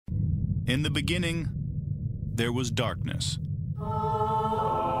In the beginning, there was darkness.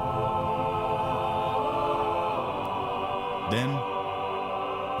 Then,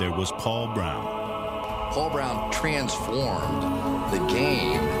 there was Paul Brown. Paul Brown transformed the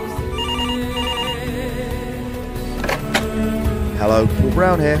game. Hello, Paul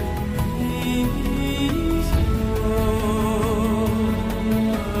Brown here.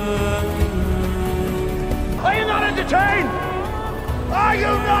 Are you not entertained? Are you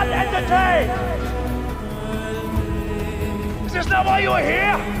not entertained? Is this not why you are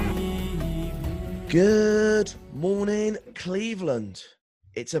here? Good morning, Cleveland.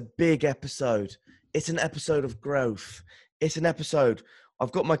 It's a big episode. It's an episode of growth. It's an episode.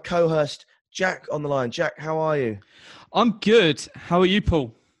 I've got my co-host, Jack, on the line. Jack, how are you? I'm good. How are you,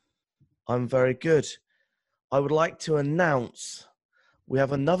 Paul? I'm very good. I would like to announce we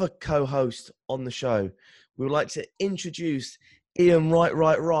have another co-host on the show. We would like to introduce Iain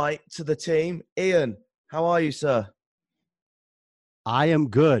right to the team. Iain, how are you, sir? I am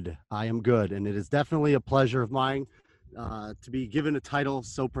good. And it is definitely a pleasure of mine to be given a title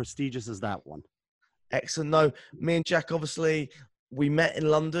so prestigious as that one. Excellent. No, me and Jack, obviously, we met in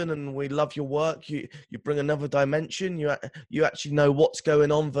London and we love your work. You bring another dimension. You actually know what's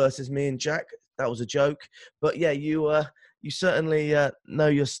going on versus me and Jack. That was a joke. But yeah, you certainly know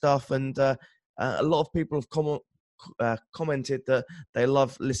your stuff. And a lot of people have commented that they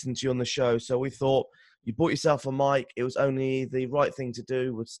love listening to you on the show. So we thought you bought yourself a mic. It was only the right thing to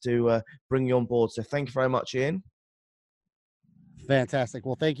do was to bring you on board. So thank you very much, Iain. Fantastic.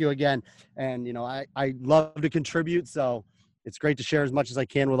 Well, thank you again. And, you know, I love to contribute. So it's great to share as much as I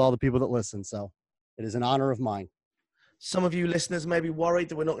can with all the people that listen. So it is an honor of mine. Some of you listeners may be worried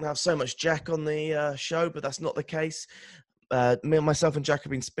that we're not going to have so much Jack on the show, but that's not the case. Myself and Jack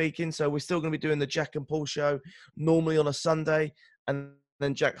have been speaking, so we're still going to be doing the Jack and Paul show normally on a Sunday, and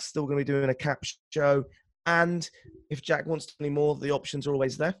then Jack's still going to be doing a cap show. And if Jack wants to do any more, the options are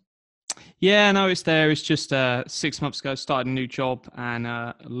always there. Yeah, no, it's there. It's just 6 months ago, started a new job and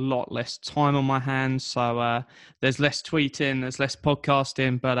a lot less time on my hands. So there's less tweeting, there's less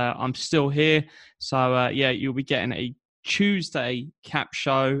podcasting, but I'm still here. So yeah, you'll be getting a Tuesday cap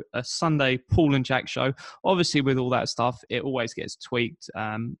show, a Sunday Paul and Jack show. Obviously, with all that stuff, it always gets tweaked,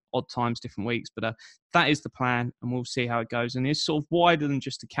 odd times, different weeks. But that is the plan, and we'll see how it goes. And it's sort of wider than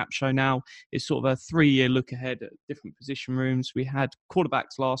just a cap show now. It's sort of a 3-year look ahead at different position rooms. We had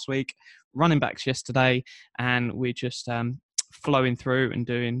quarterbacks last week, running backs yesterday, and we're just flowing through and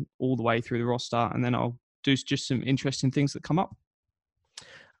doing all the way through the roster. And then I'll do just some interesting things that come up.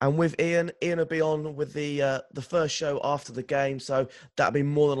 And with Iain will be on with the first show after the game, so that'll be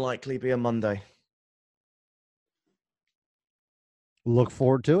more than likely be a Monday. Look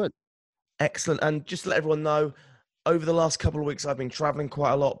forward to it. Excellent. And just to let everyone know, over the last couple of weeks, I've been traveling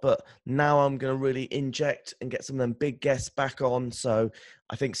quite a lot, but now I'm going to really inject and get some of them big guests back on. So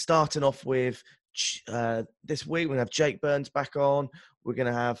I think starting off with this week, we're going to have Jake Burns back on. We're going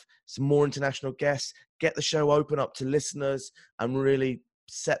to have some more international guests, get the show open up to listeners and really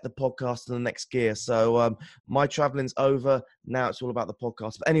set the podcast in the next gear. So my traveling's over. Now it's all about the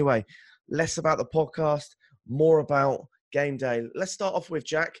podcast. But anyway, less about the podcast, more about game day. Let's start off with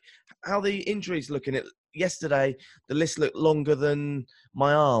Jack. How the injuries looking? Yesterday, the list looked longer than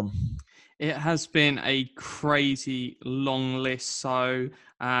my arm. It has been a crazy long list. So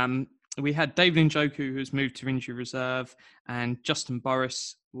we had David Njoku, who's moved to injury reserve, and Justin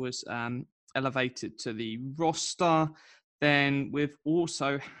Burris was elevated to the roster. Then we've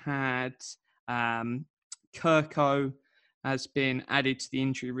also had Kirko has been added to the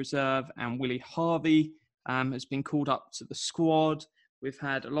injury reserve, and Willie Harvey has been called up to the squad. We've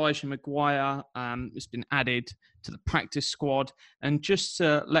had Elijah Maguire has been added to the practice squad. And just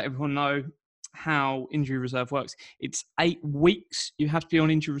to let everyone know how injury reserve works, it's 8 weeks you have to be on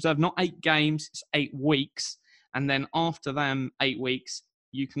injury reserve, not 8 games, it's 8 weeks. And then after them 8 weeks,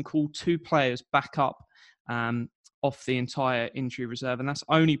 you can call 2 players back up off the entire injury reserve, and that's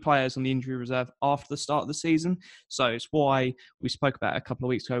only players on the injury reserve after the start of the season. So it's why we spoke about it a couple of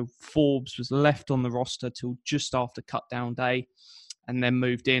weeks ago. Forbes was left on the roster till just after cut down day and then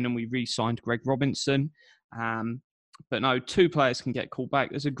moved in, and we re-signed Greg Robinson. But no, 2 players can get called back.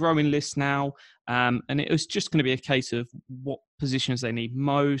 There's a growing list now, and it was just going to be a case of what positions they need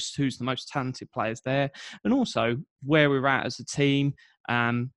most, who's the most talented players there, and also where we're at as a team.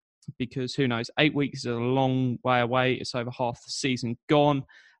 Because who knows, 8 weeks is a long way away. It's over half the season gone.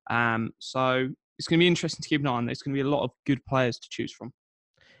 So it's going to be interesting to keep an eye on. There's going to be a lot of good players to choose from.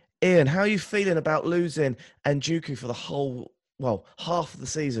 Iain, how are you feeling about losing Njoku for the whole, half of the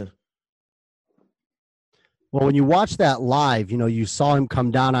season? Well, when you watch that live, you saw him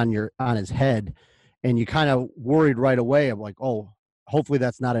come down on his head, and you kind of worried right away. I'm like, oh, hopefully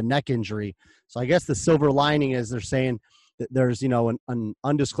that's not a neck injury. So I guess the silver lining is they're saying that there's an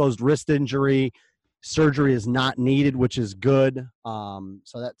undisclosed wrist injury. Surgery is not needed, which is good. So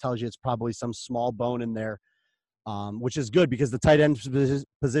that tells you it's probably some small bone in there, which is good because the tight end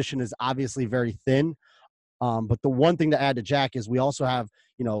position is obviously very thin. But the one thing to add to Jack is we also have,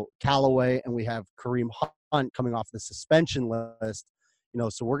 Callaway, and we have Kareem Hunt coming off the suspension list.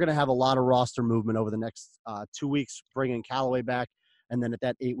 So we're going to have a lot of roster movement over the next 2 weeks, bringing Callaway back, and then at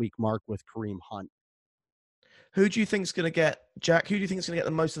that 8-week mark with Kareem Hunt. Who do you think's going to get, Jack? Who do you think is going to get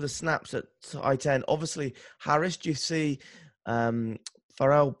the most of the snaps at I-10? Obviously, Harris. Do you see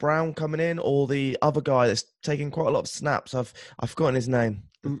Pharrell Brown coming in, or the other guy that's taking quite a lot of snaps? I've forgotten his name.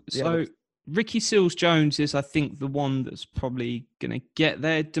 Ricky Seals-Jones is, I think, the one that's probably going to get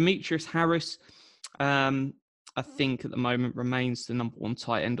there. Demetrius Harris, I think at the moment remains the number one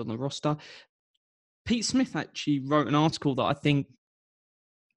tight end on the roster. Pete Smith actually wrote an article that I think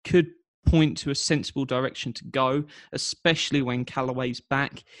could point to a sensible direction to go, especially when Callaway's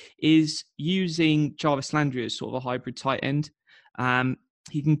back, is using Jarvis Landry as sort of a hybrid tight end.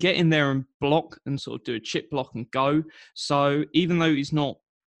 He can get in there and block and sort of do a chip block and go. So even though he's not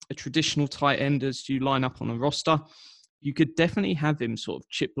a traditional tight end as you line up on the roster, you could definitely have him sort of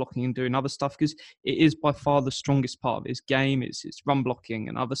chip blocking and doing other stuff, because it is by far the strongest part of his game. It's run blocking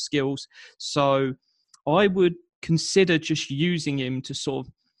and other skills. So I would consider just using him to sort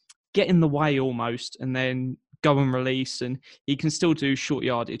of get in the way almost, and then go and release. And he can still do short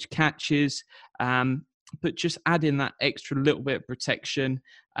yardage catches, but just add in that extra little bit of protection.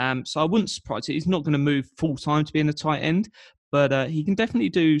 So I wouldn't surprise it. He's not going to move full time to being a tight end, but he can definitely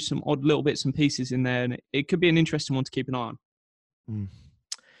do some odd little bits and pieces in there, and it could be an interesting one to keep an eye on.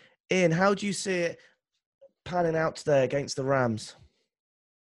 Iain, how do you see it panning out today against the Rams?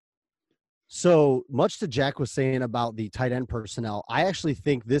 So much to Jack was saying about the tight end personnel, I actually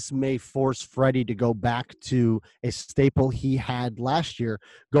think this may force Freddie to go back to a staple he had last year,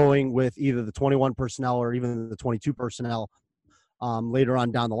 going with either the 21 personnel or even the 22 personnel later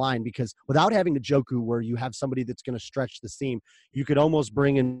on down the line, because without having the Njoku where you have somebody that's going to stretch the seam, you could almost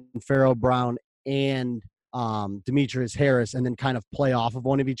bring in Pharrell Brown and Demetrius Harris and then kind of play off of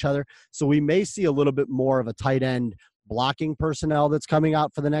one of each other. So we may see a little bit more of a tight end blocking personnel that's coming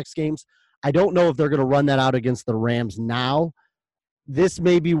out for the next games. I don't know if they're going to run that out against the Rams now. This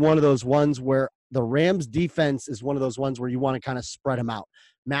may be one of those ones where the Rams defense is one of those ones where you want to kind of spread them out.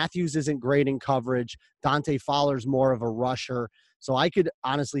 Matthews isn't great in coverage. Dante Fowler's more of a rusher. So I could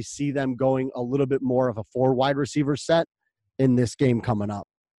honestly see them going a little bit more of a 4 wide receiver set in this game coming up.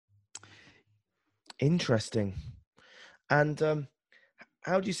 Interesting. And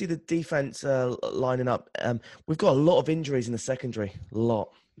how do you see the defense lining up? We've got a lot of injuries in the secondary. A lot.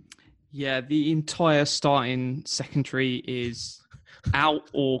 Yeah, the entire starting secondary is out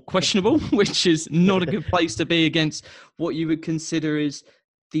or questionable, which is not a good place to be against what you would consider is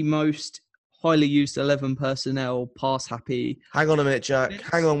the most highly used 11 personnel, pass happy. Hang on a minute, Jack.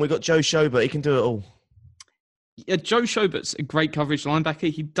 Hang on. We've got Joe Schobert. He can do it all. Yeah, Joe Schobert's a great coverage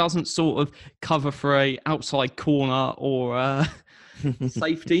linebacker. He doesn't sort of cover for a outside corner or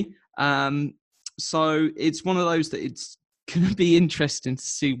safety. So it's one of those that it's going to be interesting to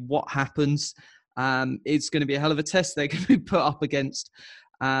see what happens. It's going to be a hell of a test they're going to be put up against,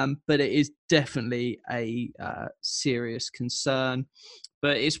 but it is definitely a serious concern.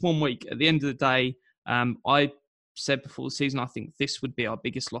 But it's 1 week. At the end of the day, I said before the season, I think this would be our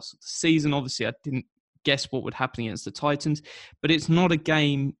biggest loss of the season. Obviously, I didn't guess what would happen against the Titans, but it's not a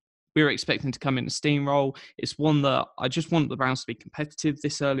game we're expecting to come in a steamroll. It's one that I just want the Browns to be competitive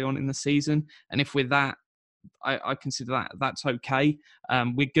this early on in the season. And if with that, I consider that's okay.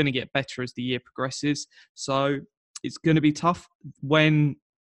 We're going to get better as the year progresses. So it's going to be tough. When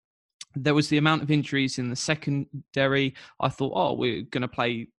there was the amount of injuries in the secondary, I thought, we're going to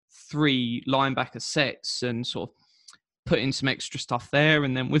play 3 linebacker sets and sort of put in some extra stuff there.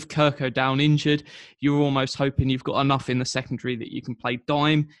 And then with Kirko down injured, you're almost hoping you've got enough in the secondary that you can play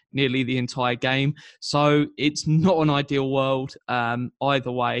dime nearly the entire game. So it's not an ideal world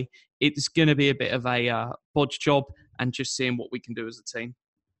either way. It's going to be a bit of a bodge job and just seeing what we can do as a team.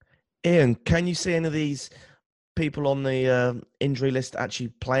 Iain, can you see any of these people on the injury list actually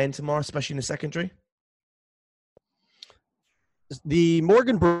playing tomorrow, especially in the secondary? The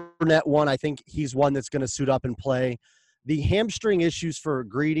Morgan Burnett one, I think he's one that's going to suit up and play. The hamstring issues for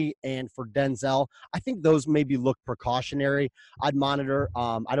Greedy and for Denzel, I think those maybe look precautionary. I'd monitor.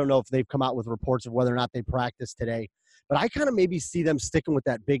 I don't know if they've come out with reports of whether or not they practiced today, but I kind of maybe see them sticking with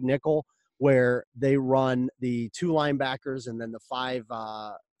that big nickel where they run the 2 linebackers and then the 5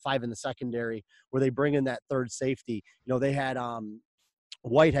 in the secondary, where they bring in that third safety. They had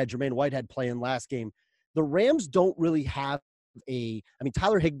Jermaine Whitehead playing last game. The Rams don't really have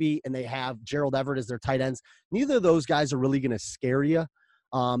Tyler Higbee and they have Gerald Everett as their tight ends. Neither of those guys are really going to scare you.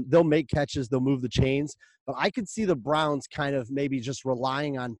 They'll make catches, they'll move the chains, but I could see the Browns kind of maybe just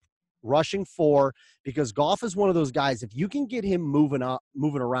relying on rushing 4, because Goff is one of those guys, if you can get him moving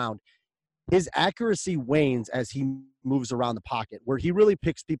around, his accuracy wanes as he moves around the pocket. Where he really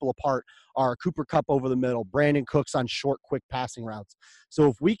picks people apart are Cooper Kupp over the middle, Brandon Cooks on short, quick passing routes. So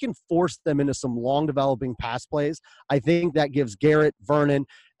if we can force them into some long developing pass plays, I think that gives Garrett, Vernon,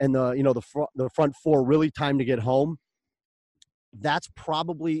 and the front 4 really time to get home. That's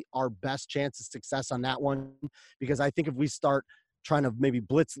probably our best chance of success on that one, because I think if we start trying to maybe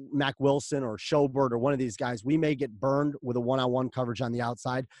blitz Mac Wilson or Schobert or one of these guys, we may get burned with a one-on-one coverage on the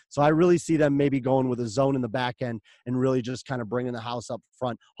outside. So I really see them maybe going with a zone in the back end and really just kind of bringing the house up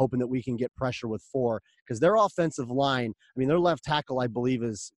front, hoping that we can get pressure with 4, because their offensive line, their left tackle, I believe,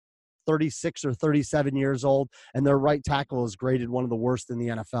 is 36 or 37 years old, and their right tackle is graded one of the worst in the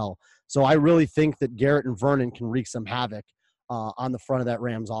NFL. So I really think that Garrett and Vernon can wreak some havoc on the front of that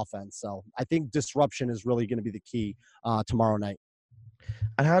Rams offense. So I think disruption is really going to be the key tomorrow night.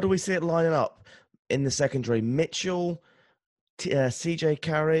 And how do we see it lining up in the secondary? Mitchell, CJ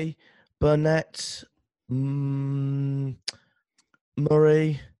Carey, Burnett, Murray.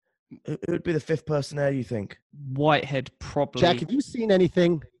 Who would be the 5th person there, you think? Whitehead, probably. Jack, have you seen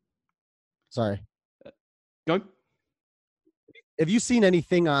anything? Sorry. Go. Have you seen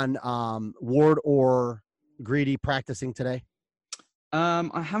anything on Ward or Greedy practicing today?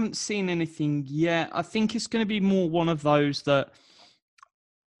 I haven't seen anything yet. I think it's going to be more one of those that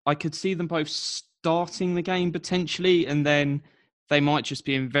I could see them both starting the game potentially, and then they might just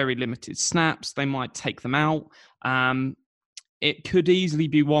be in very limited snaps. They might take them out. It could easily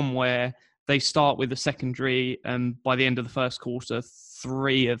be one where they start with the secondary, and by the end of the first quarter,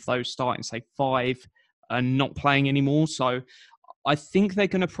 3 of those starting, say 5, are not playing anymore. So I think they're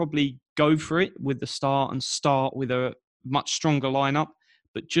going to probably go for it with the start and start with a much stronger lineup.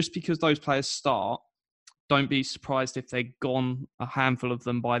 But just because those players start, don't be surprised if they're gone, a handful of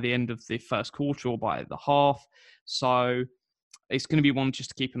them, by the end of the first quarter or by the half. So it's going to be one just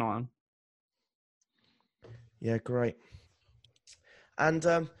to keep an eye on. Yeah, great.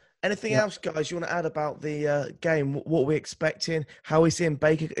 And anything else, guys, you want to add about the game? What are we expecting? How are we seeing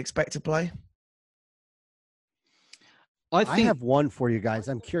Baker expect to play? I have one for you guys.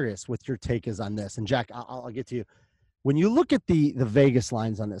 I'm curious what your take is on this. And Jack, I'll get to you. When you look at the Vegas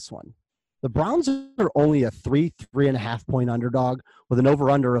lines on this one, the Browns are only a 3.5 point underdog with an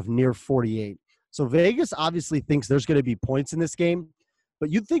over-under of near 48. So Vegas obviously thinks there's going to be points in this game. But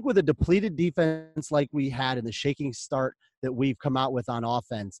you'd think with a depleted defense like we had in the shaking start that we've come out with on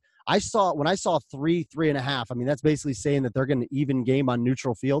offense, when I saw 3.5, that's basically saying that they're going to even game on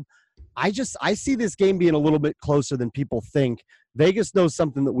neutral field. I see this game being a little bit closer than people think. Vegas knows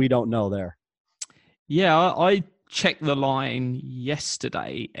something that we don't know there. Yeah, I checked the line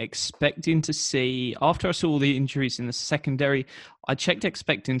yesterday expecting to see, after I saw the injuries in the secondary, I checked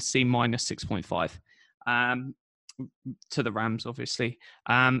expecting to see minus 6.5 to the Rams, obviously.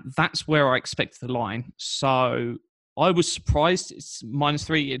 That's where I expected the line. So I was surprised it's minus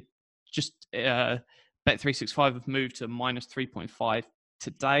 3. It just Bet365 have moved to minus 3.5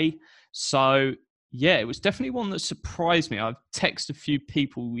 today. So yeah, it was definitely one that surprised me. I've texted a few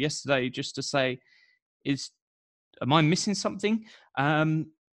people yesterday just to say, am I missing something?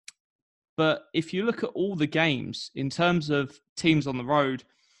 But if you look at all the games in terms of teams on the road,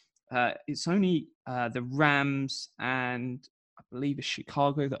 it's only the Rams and I believe it's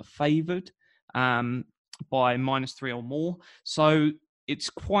Chicago that are favored by minus 3 or more. So it's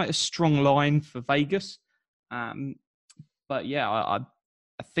quite a strong line for Vegas. But yeah, I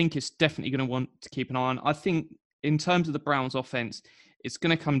think it's definitely going to want to keep an eye on. I think in terms of the Browns offense, it's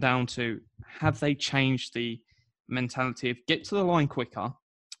going to come down to, have they changed the mentality of get to the line quicker,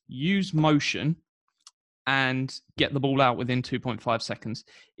 use motion, and get the ball out within 2.5 seconds.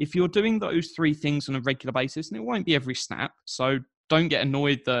 If you're doing those 3 things on a regular basis, and it won't be every snap, so don't get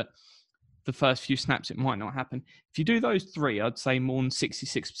annoyed that the first few snaps it might not happen. If you do those 3, I'd say more than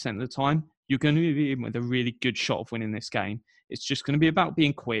 66% of the time, you're going to be in with a really good shot of winning this game. It's just going to be about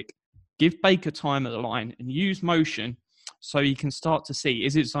being quick, give Baker time at the line, and use motion so you can start to see,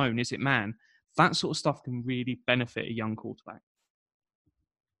 is it zone, is it man? That sort of stuff can really benefit a young quarterback.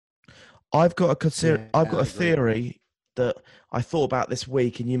 I've got a theory that I thought about this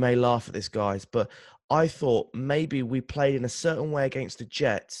week, and you may laugh at this, guys, but I thought maybe we played in a certain way against the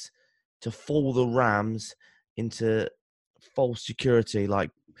Jets to fool the Rams into false security.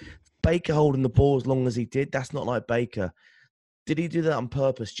 Like Baker holding the ball as long as he did, that's not like Baker. Did he do that on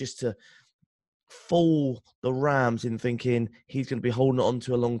purpose just to fool the Rams in thinking he's going to be holding it on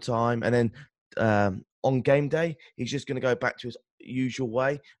to a long time, and then on game day he's just going to go back to his usual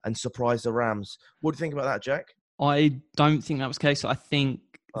way and surprise the Rams? What do you think about that, Jack? I don't think that was the case. I think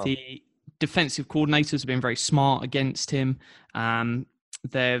the defensive coordinators have been very smart against him.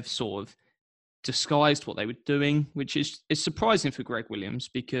 They've sort of disguised what they were doing, which is surprising for Greg Williams,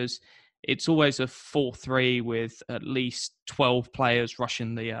 because it's always a 4-3 with at least 12 players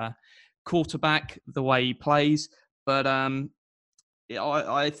rushing the quarterback the way he plays. But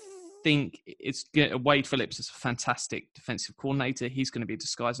I think Wade Phillips is a fantastic defensive coordinator. He's going to be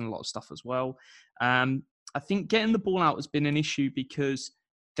disguising a lot of stuff as well. I think getting the ball out has been an issue because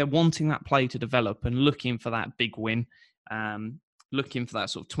they're wanting that play to develop and looking for that big win, looking for that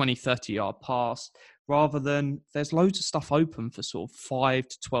sort of 20, 30-yard pass, rather than there's loads of stuff open for sort of 5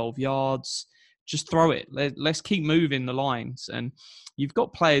 to 12 yards. Just throw it. Let's keep moving the lines. And you've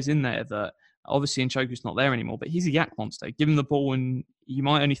got players in there that, obviously Njoku's not there anymore, but he's a yak monster. Give him the ball and you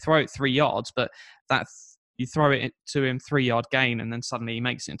might only throw it 3 yards, but you throw it to him 3-yard gain and then suddenly he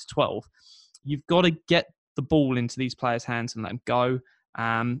makes it into 12. You've got to get the ball into these players' hands and let them go.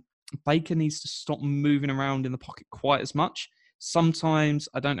 Baker needs to stop moving around in the pocket quite as much. Sometimes,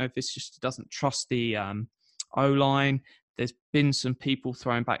 I don't know if it's just doesn't trust the O-line. There's been some people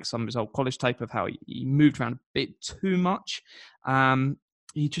throwing back some of his old college tape of how he moved around a bit too much.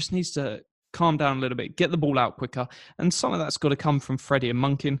 He just needs to calm down a little bit, get the ball out quicker. And some of that's got to come from Freddie and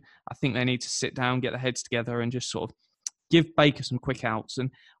Monken. I think they need to sit down, get their heads together and just sort of give Baker some quick outs.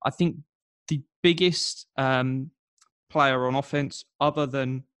 And I think the biggest player on offense, other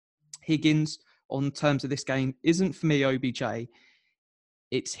than Higgins, on terms of this game, isn't for me OBJ,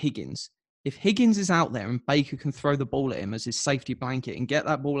 it's Higgins. If Higgins is out there and Baker can throw the ball at him as his safety blanket and get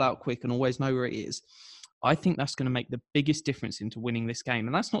that ball out quick and always know where it is, I think that's going to make the biggest difference into winning this game.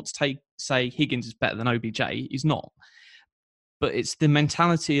 And that's not to say Higgins is better than OBJ. He's not. But it's the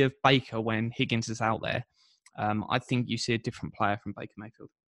mentality of Baker when Higgins is out there. I think you see a different player from Baker Mayfield.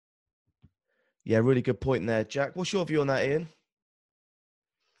 Yeah, really good point there, Jack. What's your view on that, Ian?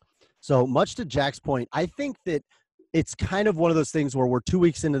 So much to Jack's point, I think that it's kind of one of those things where we're 2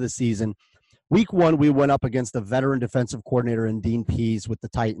 weeks into the season. Week 1, we went up against a veteran defensive coordinator in Dean Pease with the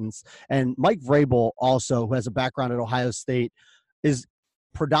Titans. And Mike Vrabel, also, who has a background at Ohio State, is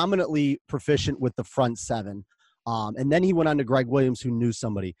predominantly proficient with the front seven. And then he went on to Greg Williams, who knew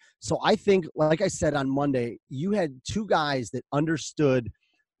somebody. So I think, like I said on Monday, you had 2 guys that understood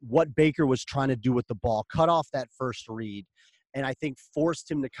what Baker was trying to do with the ball, cut off that first read, and I think forced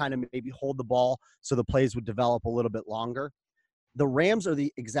him to kind of maybe hold the ball so the plays would develop a little bit longer. The Rams are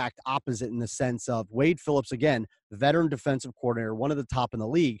the exact opposite in the sense of Wade Phillips, again, veteran defensive coordinator, one of the top in the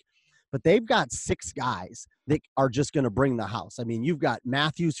league, but they've got 6 guys that are just going to bring the house. I mean, you've got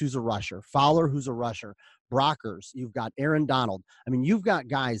Matthews, who's a rusher, Fowler, who's a rusher, Brockers, you've got Aaron Donald. I mean, you've got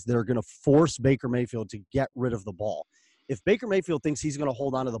guys that are going to force Baker Mayfield to get rid of the ball. If Baker Mayfield thinks he's going to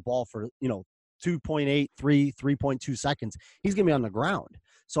hold on to the ball for, 2.8, 3.2 seconds, he's going to be on the ground.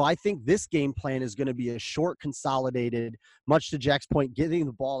 So I think this game plan is going to be a short, consolidated, much to Jack's point, getting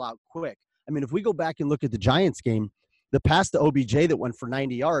the ball out quick. I mean, if we go back and look at the Giants game, the pass to OBJ that went for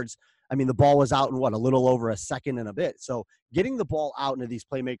 90 yards, I mean, the ball was out in a little over a second and a bit. So getting the ball out into these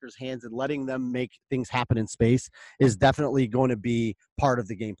playmakers' hands and letting them make things happen in space is definitely going to be part of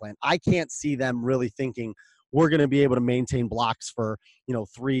the game plan. I can't see them really thinking we're going to be able to maintain blocks for,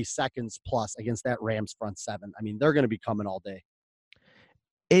 3 seconds plus against that Rams front seven. I mean, they're going to be coming all day.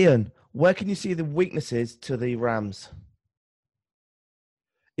 Ian, where can you see the weaknesses to the Rams?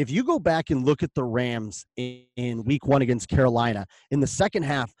 If you go back and look at the Rams in week 1 against Carolina, in the second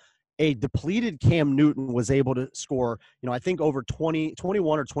half, a depleted Cam Newton was able to score, I think over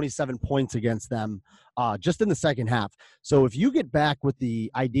 21 or 27 points against them just in the second half. So if you get back with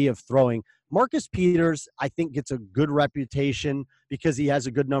the idea of throwing, Marcus Peters, I think, gets a good reputation because he has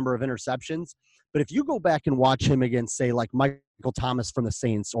a good number of interceptions. But if you go back and watch him against, say, like Michael Thomas from the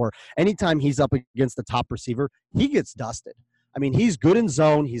Saints, or anytime he's up against the top receiver, he gets dusted. I mean, he's good in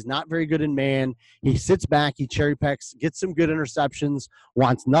zone. He's not very good in man. He sits back. He cherry picks, gets some good interceptions,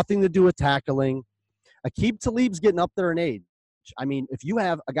 wants nothing to do with tackling. Aqib Talib's getting up there in age. I mean, if you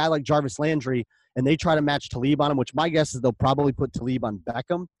have a guy like Jarvis Landry and they try to match Talib on him, which my guess is they'll probably put Talib on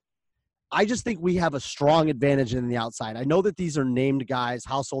Beckham, I just think we have a strong advantage in the outside. I know that these are named guys,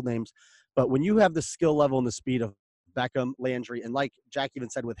 household names, but when you have the skill level and the speed of Beckham, Landry, and like Jack even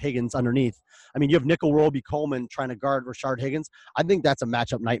said with Higgins underneath. I mean, you have Nickel Roby Coleman trying to guard Rashard Higgins. I think that's a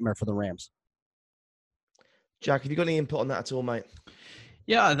matchup nightmare for the Rams. Jack, have you got any input on that at all, mate?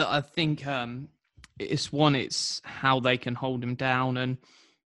 Yeah, I think it's how they can hold him down, and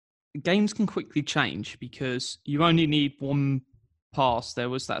games can quickly change because you only need one pass. There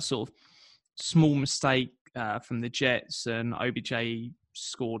was that sort of small mistake from the Jets, and OBJ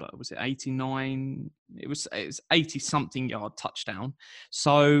scored, was it 89? It was 80-something yard touchdown.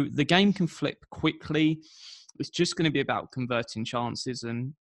 So the game can flip quickly. It's just going to be about converting chances,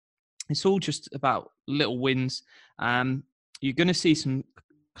 and it's all just about little wins. You're going to see some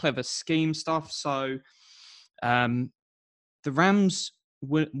clever scheme stuff. So the Rams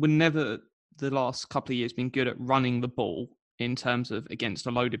were never, the last couple of years, been good at running the ball in terms of against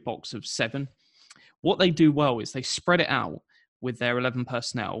a loaded box of 7. What they do well is they spread it out with their 11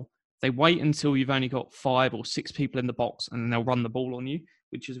 personnel. They wait until you've only got 5 or 6 people in the box, and then they'll run the ball on you,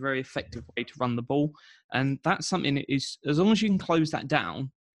 which is a very effective way to run the ball. And that's something that is, as long as you can close that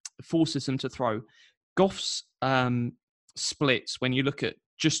down, it forces them to throw. Goff's splits, when you look at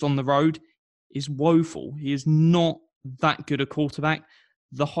just on the road, is woeful. He is not that good a quarterback.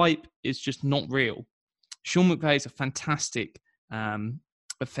 The hype is just not real. Sean McVay is a fantastic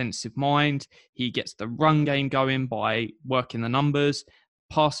offensive mind. He gets the run game going by working the numbers.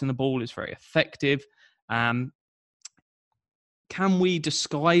 Passing the ball is very effective. Can we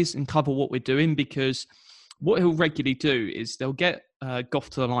disguise and cover what we're doing? Because what he'll regularly do is they'll get Goff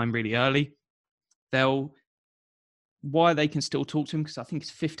to the line really early. Why they can still talk to him, because I think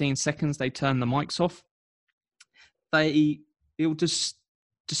it's 15 seconds they turn the mics off. He'll just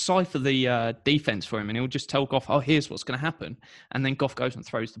decipher the defense for him, and he'll just tell Goff, oh, here's what's going to happen. And then Goff goes and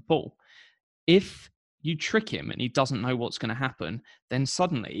throws the ball. If you trick him and he doesn't know what's going to happen, then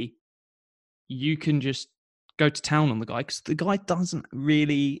suddenly you can just go to town on the guy, because the guy doesn't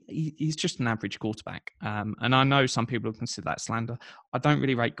really, he's just an average quarterback. And I know some people will consider that slander. I don't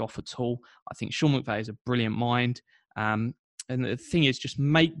really rate Goff at all. I think Sean McVay is a brilliant mind. And the thing is, just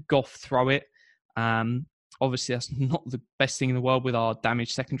make Goff throw it. Obviously, that's not the best thing in the world with our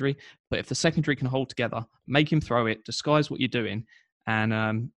damaged secondary. But if the secondary can hold together, make him throw it, disguise what you're doing, and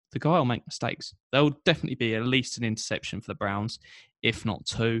the guy will make mistakes. There'll definitely be at least an interception for the Browns, if not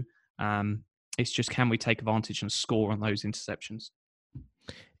 2. It's just, can we take advantage and score on those interceptions?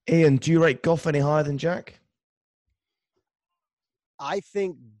 Ian, do you rate Goff any higher than Jack? I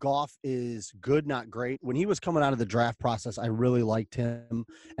think Goff is good, not great. When he was coming out of the draft process, I really liked him,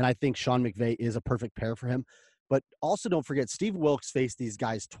 and I think Sean McVay is a perfect pair for him. But also don't forget, Steve Wilkes faced these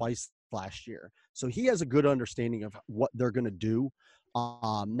guys twice last year, so he has a good understanding of what they're going to do.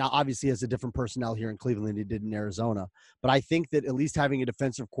 Now, obviously, he has a different personnel here in Cleveland than he did in Arizona, but I think that at least having a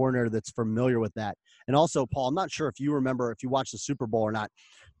defensive coordinator that's familiar with that. And also, Paul, I'm not sure if you remember, if you watched the Super Bowl or not,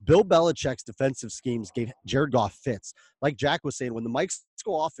 Bill Belichick's defensive schemes gave Jared Goff fits. Like Jack was saying, when the mics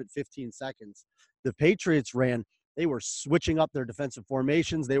go off at 15 seconds, the Patriots they were switching up their defensive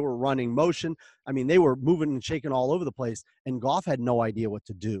formations. They were running motion. I mean, they were moving and shaking all over the place, and Goff had no idea what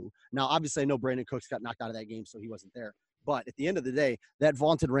to do. Now, obviously, I know Brandon Cooks got knocked out of that game, so he wasn't there. But at the end of the day, that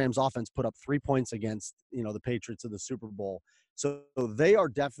vaunted Rams offense put up 3 points against, the Patriots in the Super Bowl. So they are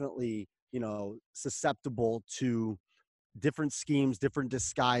definitely, susceptible to different schemes, different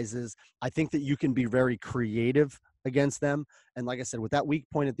disguises. I think that you can be very creative against them. And like I said, with that weak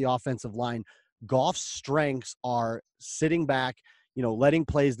point at the offensive line, Goff's strengths are sitting back, letting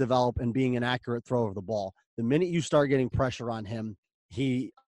plays develop and being an accurate thrower of the ball. The minute you start getting pressure on him,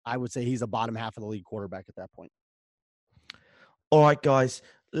 I would say he's a bottom half of the league quarterback at that point. All right, guys,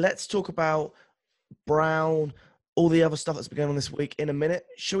 let's talk about Brown, all the other stuff that's been going on this week in a minute.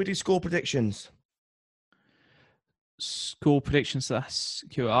 Shall we do score predictions? Score predictions, that's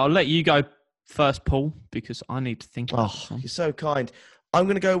cool. I'll let you go first, Paul, because I need to think about this one. You're so kind. I'm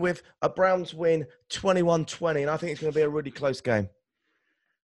going to go with a Browns win 21-20, and I think it's going to be a really close game.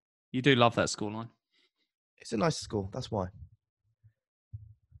 You do love that scoreline. It's a nice score, that's why.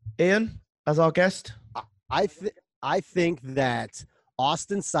 Ian, as our guest? I think that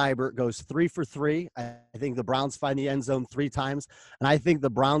Austin Seibert goes 3 for 3. I think the Browns find the end zone 3 times, and I think the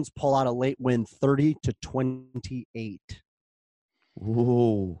Browns pull out a late win 30-28.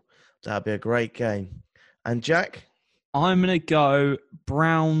 Ooh, that'd be a great game. And Jack? I'm going to go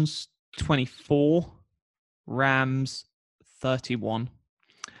Browns 24, Rams 31.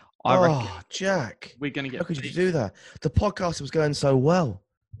 I reckon Jack. We're going to get... How could you do that? The podcast was going so well.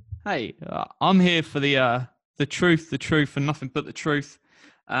 Hey, I'm here for the truth, and nothing but the truth.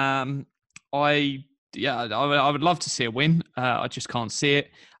 I would love to see a win. I just can't see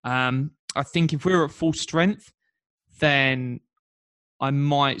it. I think if we were at full strength, then I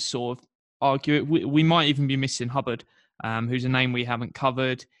might sort of argue it. We might even be missing Hubbard, who's a name we haven't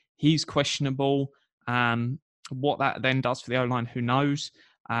covered. He's questionable. What that then does for the O-line, who knows?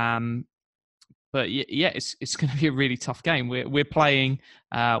 But yeah, it's going to be a really tough game. We're playing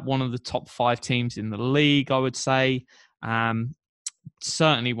one of the top 5 teams in the league, I would say.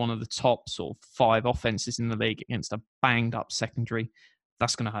 Certainly one of the top sort of 5 offenses in the league against a banged up secondary.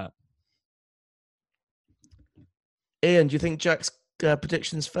 That's going to hurt. Iain, do you think Jack's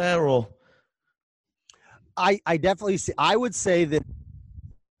prediction's fair, or? I definitely see. I would say that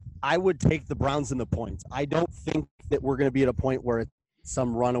I would take the Browns in the points. I don't think that we're going to be at a point where it's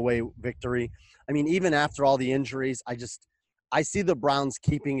some runaway victory. I mean, even after all the injuries, I see the Browns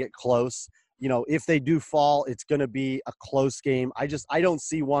keeping it close. You know, if they do fall, it's going to be a close game. I don't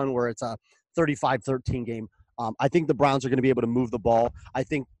see one where it's a 35-13 game. I think the Browns are going to be able to move the ball. I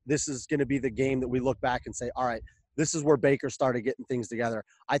think this is going to be the game that we look back and say, all right, this is where Baker started getting things together.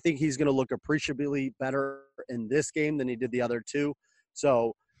 I think he's going to look appreciably better in this game than he did the other 2.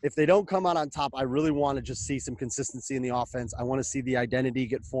 So if they don't come out on top, I really want to just see some consistency in the offense. I want to see the identity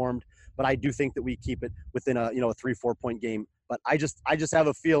get formed, but I do think that we keep it within a 3-4 point game. But I just have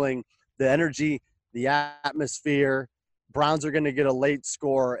a feeling the energy, the atmosphere, Browns are going to get a late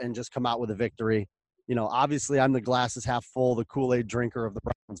score and just come out with a victory. You know, obviously I'm the glasses half full, the Kool-Aid drinker of the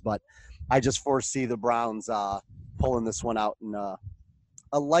Browns, but I just foresee the Browns pulling this one out in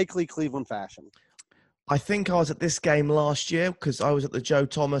a likely Cleveland fashion. I think I was at this game last year because I was at the Joe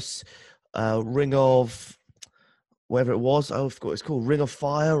Thomas Ring of whatever it was. I forgot what it's called, Ring of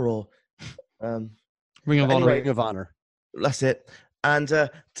Fire or Ring of Honor. Ring of Honor. That's it. And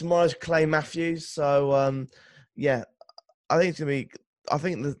tomorrow's Clay Matthews. So yeah, I think it's gonna be. I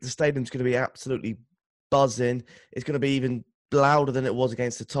think the stadium's going to be absolutely buzzing. It's going to be even louder than it was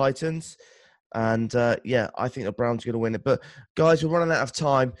against the Titans. And yeah, I think the Browns are going to win it. But guys, we're running out of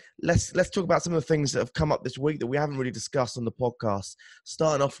time. Let's talk about some of the things that have come up this week that we haven't really discussed on the podcast.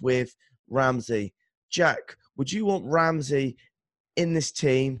 Starting off with Ramsey. Jack, would you want Ramsey in this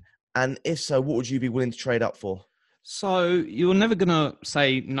team? And if so, what would you be willing to trade up for? So you're never going to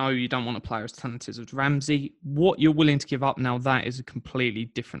say, no, you don't want a player as talented as Ramsey. What you're willing to give up now, that is a completely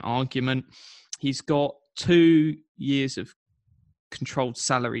different argument. He's got 2 years of controlled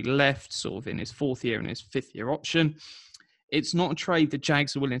salary left, sort of in his 4th year and his 5th year option. It's not a trade the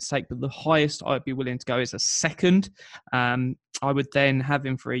Jags are willing to take, but the highest I'd be willing to go is a 2nd. I would then have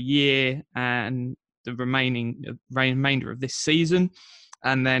him for a year and the remainder of this season.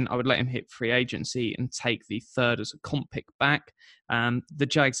 And then I would let him hit free agency and take the 3rd as a comp pick back. The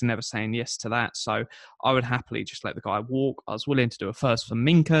Jags are never saying yes to that. So I would happily just let the guy walk. I was willing to do a 1st for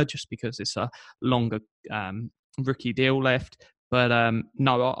Minka just because it's a longer rookie deal left. But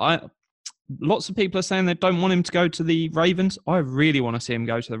no, lots of people are saying they don't want him to go to the Ravens. I really want to see him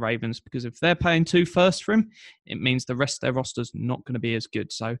go to the Ravens because if they're paying 2 firsts for him, it means the rest of their roster's not going to be as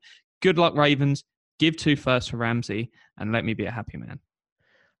good. So good luck, Ravens. Give 2 firsts for Ramsey and let me be a happy man.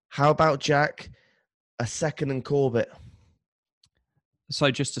 How about Jack, a 2nd and Corbett? So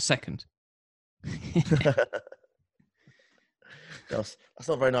just a 2nd. That's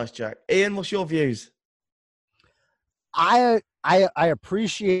not very nice, Jack. Iain, what's your views? I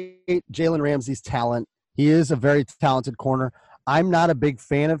appreciate Jalen Ramsey's talent. He is a very talented corner. I'm not a big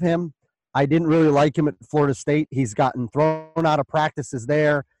fan of him. I didn't really like him at Florida State. He's gotten thrown out of practices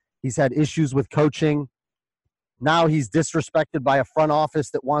there. He's had issues with coaching. Now he's disrespected by a front office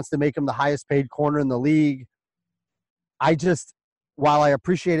that wants to make him the highest paid corner in the league. While I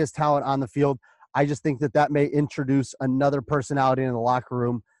appreciate his talent on the field, I just think that may introduce another personality in the locker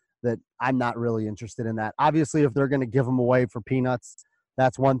room that I'm not really interested in that. Obviously, if they're going to give him away for peanuts,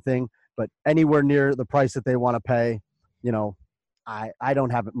 that's one thing. But anywhere near the price that they want to pay, I don't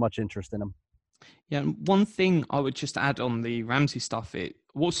have much interest in him. Yeah, and one thing I would just add on the Ramsey stuff, it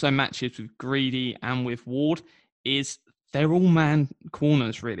also matches with Greedy and with Ward, is they're all man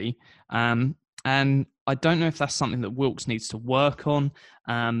corners, really. And I don't know if that's something that Wilkes needs to work on.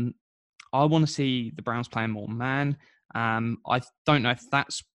 I want to see the Browns playing more man. I don't know if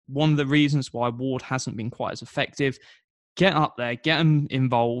that's one of the reasons why Ward hasn't been quite as effective. Get up there, get him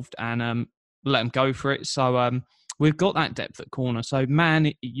involved, and let him go for it. So we've got that depth at corner. So,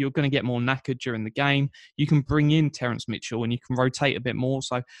 man, you're going to get more knackered during the game. You can bring in Terrence Mitchell and you can rotate a bit more.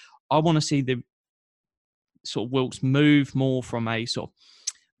 So I want to see the sort of Wilkes move more from a sort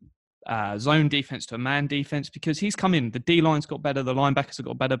of zone defense to a man defense because he's come in. The D-line's got better, the linebackers have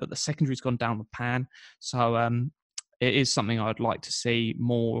got better, but the secondary's gone down the pan. So it is something I'd like to see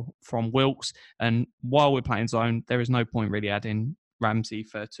more from Wilkes. And while we're playing zone, there is no point really adding Ramsey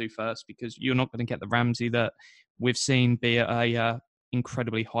for 2 firsts, because you're not going to get the Ramsey that we've seen be at a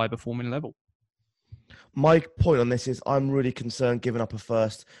incredibly high performing level. My point on this is I'm really concerned giving up a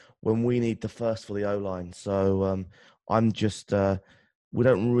first when we need the first for the O-line. So I'm just, we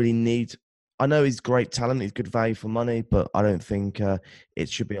don't really need, I know he's great talent, he's good value for money, but I don't think it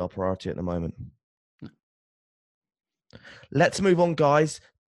should be our priority at the moment. Let's move on, guys.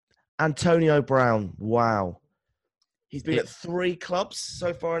 Antonio Brown. Wow. He's been at 3 clubs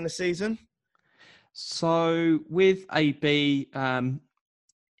so far in the season. So with AB,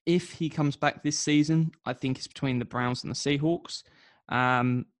 if he comes back this season, I think it's between the Browns and the Seahawks.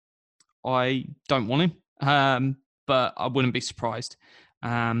 I don't want him, but I wouldn't be surprised.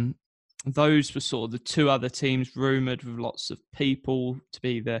 Those were sort of the 2 other teams rumoured with lots of people to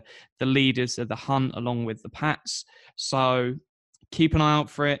be the leaders of the hunt along with the Pats. So keep an eye out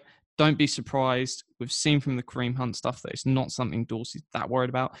for it. Don't be surprised. We've seen from the Kareem Hunt stuff that it's not something Dorsey's that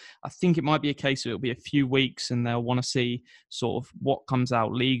worried about. I think it might be a case of it'll be a few weeks and they'll want to see sort of what comes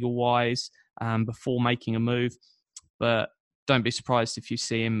out legal-wise before making a move. But don't be surprised if you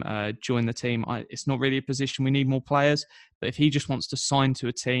see him join the team. It's not really a position we need more players, but if he just wants to sign to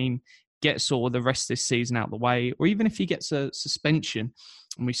a team, get sort of the rest of this season out of the way, or even if he gets a suspension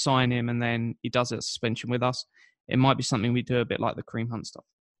and we sign him and then he does a suspension with us, it might be something we do a bit like the Kareem Hunt stuff.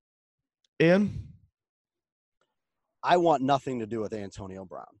 Iain? I want nothing to do with Antonio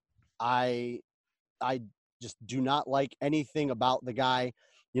Brown. I just do not like anything about the guy.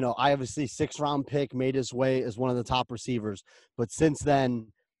 You know, I obviously 6th-round pick, made his way as one of the top receivers. But since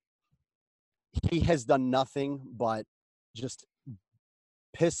then, he has done nothing but just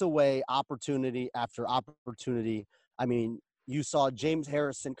piss away opportunity after opportunity. I mean, you saw James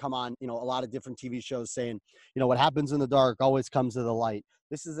Harrison come on, you know, a lot of different TV shows saying, you know, what happens in the dark always comes to the light.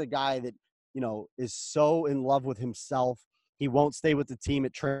 This is a guy that, you know, is so in love with himself. He won't stay with the team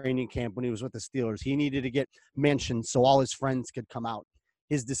at training camp when he was with the Steelers. He needed to get mentioned so all his friends could come out.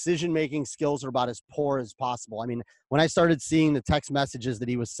 His decision-making skills are about as poor as possible. I mean, when I started seeing the text messages that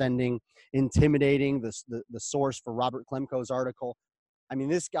he was sending, intimidating the source for Robert Klemko's article, I mean,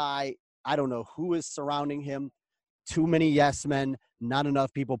 this guy, I don't know who is surrounding him. Too many yes men, not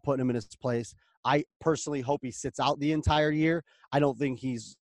enough people putting him in his place. I personally hope he sits out the entire year. I don't think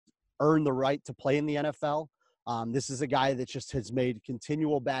he's earned the right to play in the NFL. This is a guy that just has made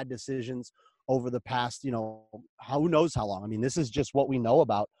continual bad decisions over the past, you know, who knows how long. I mean, this is just what we know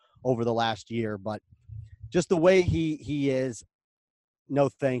about over the last year. But just the way he is, no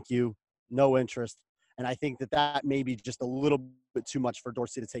thank you, no interest. And I think that may be just a little bit too much for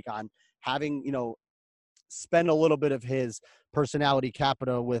Dorsey to take on. Having, you know, spend a little bit of his personality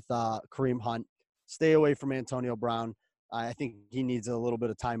capital with Kareem Hunt. Stay away from Antonio Brown. I think he needs a little bit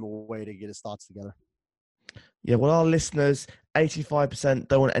of time away to get his thoughts together. Yeah, well, our listeners, 85%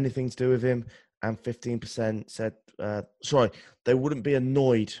 don't want anything to do with him, and 15% said, they wouldn't be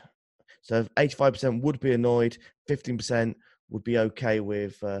annoyed. So 85% would be annoyed, 15% would be okay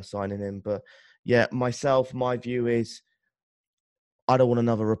with signing him. But yeah, my view is I don't want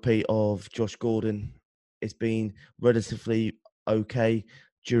another repeat of Josh Gordon. It's been relatively okay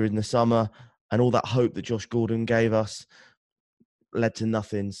during the summer, and all that hope that Josh Gordon gave us led to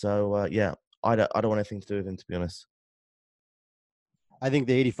nothing. So yeah, I don't want anything to do with him, to be honest. I think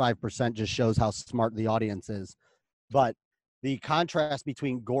the 85% just shows how smart the audience is. But the contrast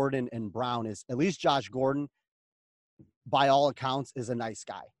between Gordon and Brown is, at least Josh Gordon, by all accounts, is a nice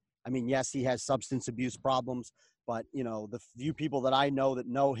guy. I mean, yes, he has substance abuse problems, but, you know, the few people that I know that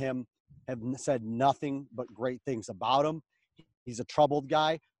know him have said nothing but great things about him. He's a troubled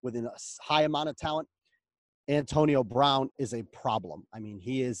guy with a high amount of talent. Antonio Brown is a problem. I mean,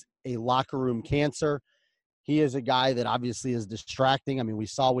 he is a locker room cancer. He is a guy that obviously is distracting. I mean, we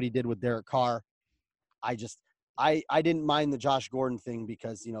saw what he did with Derek Carr. I didn't mind the Josh Gordon thing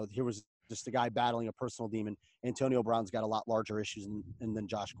because, you know, here was just a guy battling a personal demon. Antonio Brown's got a lot larger issues than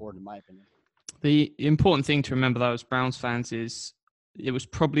Josh Gordon, in my opinion. The important thing to remember, though, as Browns fans, is it was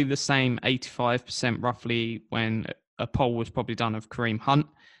probably the same 85% roughly when a poll was probably done of Kareem Hunt.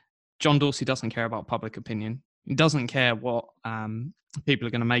 John Dorsey doesn't care about public opinion. He doesn't care what people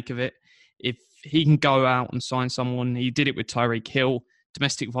are going to make of it. If he can go out and sign someone, he did it with Tyreek Hill.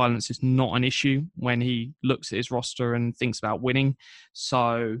 Domestic violence is not an issue when he looks at his roster and thinks about winning.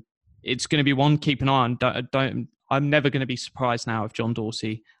 So it's going to be one, keep an eye on. I'm never going to be surprised now if John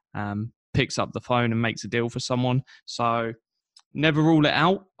Dorsey picks up the phone and makes a deal for someone. So never rule it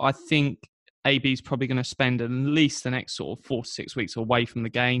out. I think AB is probably going to spend at least the next sort of 4 to 6 weeks away from the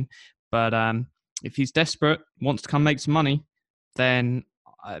game. But if he's desperate, wants to come make some money, then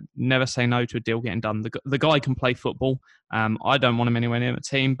I never say no to a deal getting done. The guy can play football. I don't want him anywhere near the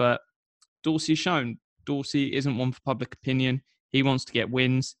team, but Dorsey's shown Dorsey isn't one for public opinion. He wants to get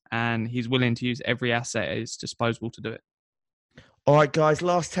wins, and he's willing to use every asset at his disposal to do it. All right, guys,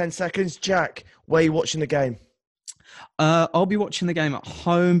 last 10 seconds. Jack, where are you watching the game? I'll be watching the game at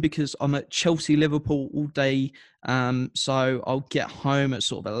home because I'm at Chelsea-Liverpool all day. So I'll get home at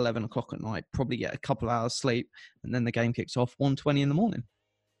sort of 11 o'clock at night, probably get a couple of hours sleep, and then the game kicks off 1:20 in the morning.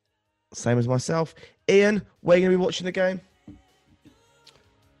 Same as myself. Iain, where are you going to be watching the game?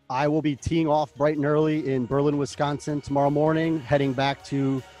 I will be teeing off bright and early in Berlin, Wisconsin tomorrow morning, heading back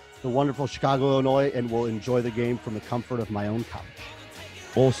to the wonderful Chicago, Illinois, and will enjoy the game from the comfort of my own couch.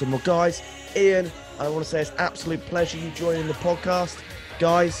 Awesome. Well, guys, Iain, I want to say it's an absolute pleasure you joining the podcast.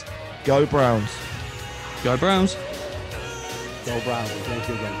 Guys, go Browns. Go Browns. Go Browns. Thank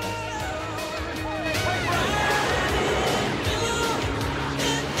you again, guys.